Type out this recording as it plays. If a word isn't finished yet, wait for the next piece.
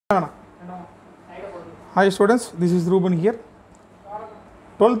Hi students, this is Ruben here.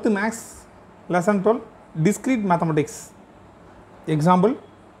 12th Maths, lesson 12, discrete mathematics. Example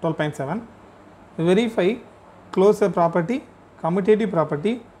 12.7. Verify closure property, commutative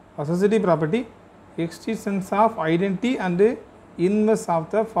property, associative property, existence of identity and inverse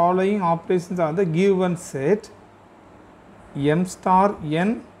of the following operations on the given set. M star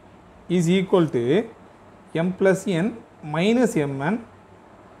n is equal to m plus n minus mn.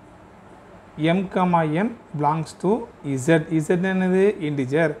 M comma n belongs to z. Z என்னது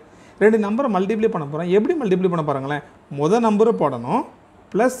integer. ரெண்டு நம்பரை multiply பண்ண போகிறோம். எப்படி multiply பண்ண போகிறாங்களேன், முதல் நம்பரை போடணும்,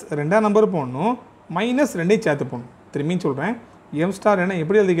 ப்ளஸ் ரெண்டாம் நம்பர் போடணும், மைனஸ் ரெண்டையும் சேர்த்து போடணும். திரும்பியும் சொல்கிறேன், எம் ஸ்டார் என்ன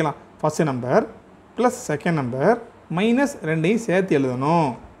எப்படி எழுதிக்கலாம், first number plus second number minus ரெண்டையும் சேர்த்து எழுதணும்.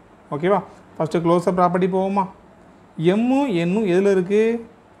 ஓகேவா? ஃபஸ்ட்டு க்ளோஸர் ப்ராப்பர்ட்டி போவோமா? எம்மும் என்னும் எதில் இருக்குது,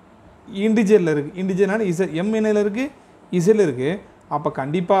 இன்டிஜரில் இருக்குது. இன்டிஜர்னால இசட், எம் என்னில் இருக்குது, இசடில் இருக்குது. அப்போ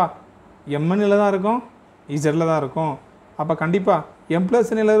கண்டிப்பாக எம்என்னில் தான் இருக்கும், இசடில் தான் இருக்கும். அப்போ கண்டிப்பாக எம் ப்ளஸ்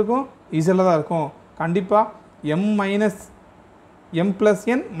எண்ணில் இருக்கும், இசடில் தான் இருக்கும். கண்டிப்பாக M minus M plus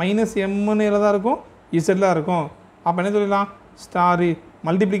n minus எம்என்னில் தான் இருக்கும், இசடில் தான் இருக்கும். அப்போ என்ன சொல்லலாம், star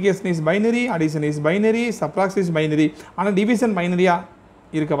multiplication is binary, addition is binary, subtraction is binary. ஆனால் டிவிஷன் பைனரியாக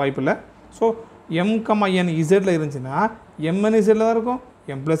இருக்க வாய்ப்பு இல்லை. ஸோ எம் கம்மா என் இசடில் இருந்துச்சுன்னா எம்என் இசடில் தான் இருக்கும்,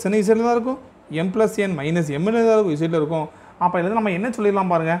 எம் ப்ளஸ் என் இசடில் தான் இருக்கும், எம் ப்ளஸ் என் மைனஸ் எம்என்னில் தான் இருக்கும், இசடில் இருக்கும். அப்போ இதில் நம்ம என்ன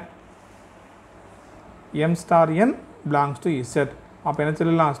சொல்லிடலாம் பாருங்கள், m star n belongs to z. அப்போ என்ன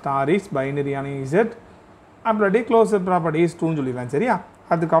சொல்லலாம், ஸ்டார் இஸ் பைனரியான z. அப்படி க்ளோஸர் ப்ராப்பர்ட்டி இஸ் 2ன்னு சொல்லிடலாம். சரியா?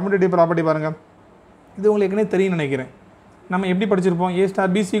 அது கம்யூட்டேட்டிவ் ப்ராப்பர்ட்டி பாருங்கள். இது உங்களுக்கு ஏற்கனவே தெரியும் நினைக்கிறேன். நம்ம எப்படி படிச்சிருப்போம், a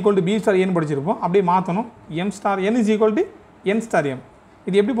star b equal to b star n படிச்சிருப்போம். அப்படியே மாற்றணும், m star n is equal to n star m.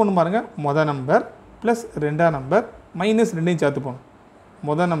 இது எப்படி போகணும் பாருங்கள், மொதல் நம்பர் ப்ளஸ் ரெண்டாம் நம்பர் மைனஸ் ரெண்டையும் சேர்த்து போகணும்.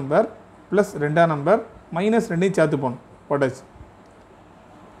 மொதல் நம்பர் ப்ளஸ் ரெண்டாம் நம்பர் மைனஸ் ரெண்டையும் சேர்த்து போகணும். போட்டாச்சு.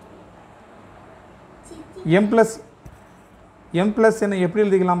 m plus n எப்படி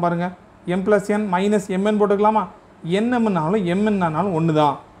எழுதிக்கலாம் பாருங்கள், m plus n minus mn போட்டுக்கலாமா? nmனாலும் mnனாலும் ஒன்று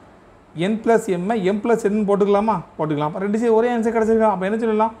தான். n plus m m plus n போட்டுக்கலாமா? போட்டுக்கலாம். ரெண்டு சரி ஒரே ஆன்சர் கிடச்சிருக்கா. அப்போ என்ன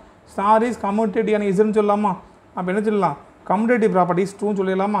சொல்லலாம், ஸ்டார் இஸ் கம்யூட்டேட்டிவ் இஸ்ன்னு சொல்லலாமா? அப்போ என்ன சொல்லலாம், கம்யூட்டேட்டிவ் ப்ராப்பர்ட்டிஸ் 2ன்னு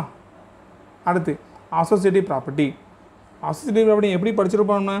சொல்லிடலாமா? அடுத்து அசோசியேட்டிவ் ப்ராப்பர்ட்டி. அசோசியேட்டிவ் ப்ராப்பர்ட்டி எப்படி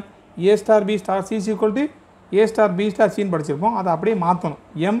படிச்சிருப்போம்னா, a star b star c equal to a star b star சின்னு படிச்சிருப்போம். அதை அப்படியே மாற்றணும்,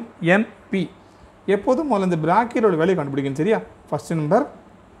 mnp. எப்போதும் முதல்ல இந்த பிராக்கெட்டோட வேலையை கண்டுபிடிக்கணும். சரியா? First number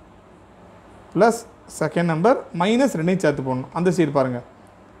plus second number minus ரெண்டையும் சேர்த்து போடணும். அந்த சைடு பாருங்கள்,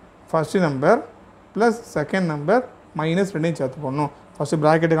 first number plus second number minus ரெண்டையும் சேர்த்து போடணும். ஃபஸ்ட்டு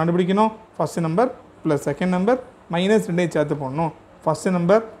ப்ராக்கெட்டை கண்டுபிடிக்கணும். First number plus second number minus ரெண்டையும் சேர்த்து போடணும். First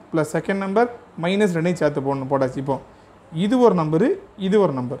number plus second number minus ரெண்டையும் சேர்த்து போடணும். போட்டாச்சு. இப்போ இது ஒரு நம்பரு, இது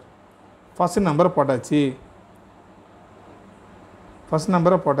ஒரு நம்பர். ஃபஸ்ட்டு நம்பரை போட்டாச்சு, ஃபஸ்ட்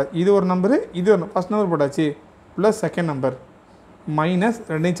நம்பரை போட்டாச்சு. இது ஒரு நம்பரு, இது ஒரு ஃபஸ்ட் நம்பர் போட்டாச்சு. ப்ளஸ் செகண்ட் நம்பர் மைனஸ்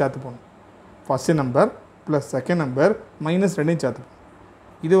ரெண்டையும் சேர்த்து போகணும். First number plus second number minus ரெண்டையும் சேர்த்து போகணும்.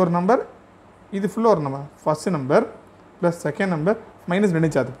 இது ஒரு நம்பர், இது ஃபுல்லாக ஒரு number. First number plus second number minus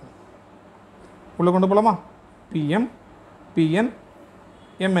ரெண்டையும் சேர்த்து போகணும். உள்ளே கொண்டு போகலாமா? PM PN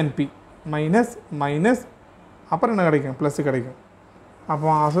MNP minus minus அப்புறம் என்ன கிடைக்கும், ப்ளஸ்ஸு கிடைக்கும். அப்போ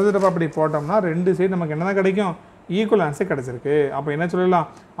அசோசியேட்டிவ் ப்ராப்பர்ட்டி போட்டோம்னா ரெண்டு சைடு நமக்கு என்ன தான் கிடைக்கும், ஈக்குவல் ஆன்சர் கிடச்சிருக்கு. அப்போ என்ன சொல்லலாம்,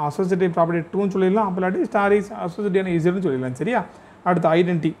 அசோசியேட்டிவ் ப்ராப்பர்ட்டி 2ன்னு சொல்லிடலாம். அப்போ இல்லாட்டி ஸ்டார் இஸ் அசோசியேட்டிவ் இஸ்ன்னு சொல்லிடலாம். சரியா? அடுத்து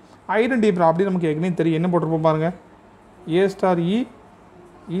ஐடென்டி. ஐடென்டி ப்ராப்பர்ட்டி நமக்கு ஏற்கனவே தெரியும். என்ன போட்டிருப்போம் பாருங்கள், ஏ star i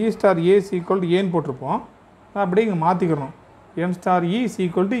star A equal to ஏன்னு போட்டிருப்போம். அப்படியே இங்கே மாற்றிக்கிறோம், M star i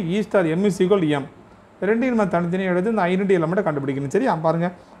equal to E star M is equal to M. ரெண்டையும் நம்ம தனித்தனியாக எடுத்து இந்த ஐடென்டி எல்லாம் கண்டுபிடிக்கணும். சரியா?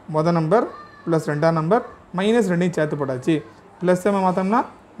 பாருங்கள், மொதல் நம்பர் ப்ளஸ் ரெண்டாம் நம்பர் மைனஸ் ரெண்டையும் சேர்த்து போட்டாச்சு. Plus M மாற்றோம்னா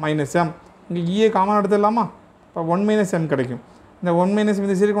minus M. இங்கே ஈஏ காமன் எடுத்துடலாமா? இப்போ 1 மைனஸ் எம் கிடைக்கும். இந்த 1 மைனஸ்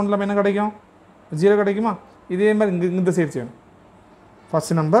இந்த சைடு கொண்டு இல்லாமல் என்ன கிடைக்கும், 0 கிடைக்குமா? இதே மாதிரி இங்கே இந்த சைடு செய்யணும்.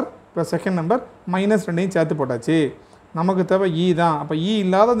 First number plus second number minus ரெண்டையும் சேர்த்து போட்டாச்சு. நமக்கு தேவை இ தான். அப்போ இ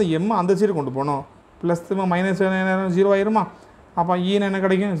இல்லாத அந்த எம் அந்த சைடு கொண்டு போகணும். ப்ளஸ் மைனஸ் 0 ஆயிருமா? அப்போ ஈன்னு என்ன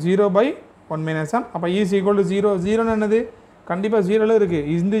கிடைக்கும், 0/1 மைனஸ் எம். அப்போ இஸ் ஈக்குவல் டு 0. 0ன்னு என்னது, கண்டிப்பாக 0ல இருக்குது,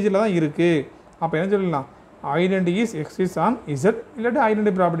 இண்டிஜில் தான் இருக்குது. அப்போ என்ன சொல்லலாம், identity is exist on Z, இல்லாட்டி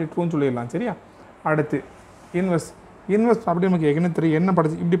ஐடென்டி ப்ராப்பர்ட்டி 2ன்னு சொல்லிடலாம். சரியா? அடுத்து இன்வெர்ஸ். இன்வெர்ஸ் ப்ராப்பர்ட்டி நமக்கு ஏற்கனவே தெரியும். என்ன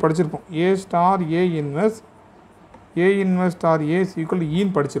இப்படி படிச்சிருப்போம், ஏ star A inverse star A equal to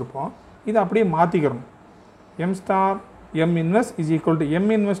ஈன்னு படிச்சிருப்போம். இதை அப்படியே மாற்றிக்கிறோம். M star M inverse is equal to M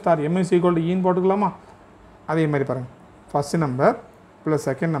inverse star M is equal to ஈன்னு போட்டுக்கலாமா? அதே மாதிரி பாருங்கள், first number plus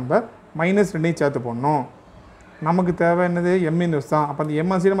second number minus ரெண்டையும் சேர்த்து போடணும். நமக்கு தேவை என்னது, எம் இன்வெர்ஸ் தான். அப்போ அந்த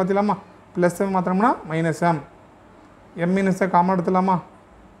எம் சீரை மாற்றிடலாமா? Plus M மாற்றினோம்னா minus M. M இன்வெர்ஸை common எடுத்துடலாமா?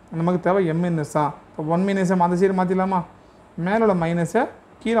 நமக்கு தேவை எம் இன்வெர்ஸ் தான். இப்போ 1 மைனஸ் எம் அந்த சைடு மாற்றிடலாமா? மேலே உள்ள மைனஸை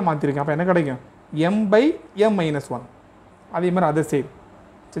கீழே மாற்றிருக்கேன். அப்போ என்ன கிடைக்கும்? m/m-1. அதே மாதிரி அதர் சைடு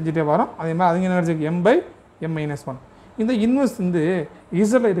செஞ்சுட்டே வரோம். அதே மாதிரி அதுங்க என்ன கிடைச்சிருக்கு? m/m-1. இந்த இன்வெர்ஸ் வந்து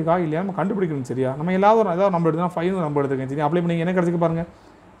இசட்டில் இருக்கா இல்லையா நம்ம கண்டுபிடிக்கணும். சரியா? நம்ம ஏதாவது நம்பர் எடுத்தோம்னா 5 நம்பர் எடுத்துருக்கேன். சரி, அப்ளை பண்ணி என்ன கிடச்சிருக்கு பாருங்கள்,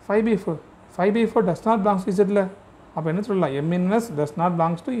 5/4. 5/4 டஸ் நாட் பிலாங்ஸ் டு இசட்டில். அப்போ என்ன சொல்லலாம்? m inverse does not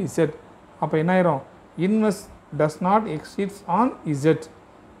belongs to Z. அப்போ என்ன ஆயிரும்? Inverse does not exceeds on Z.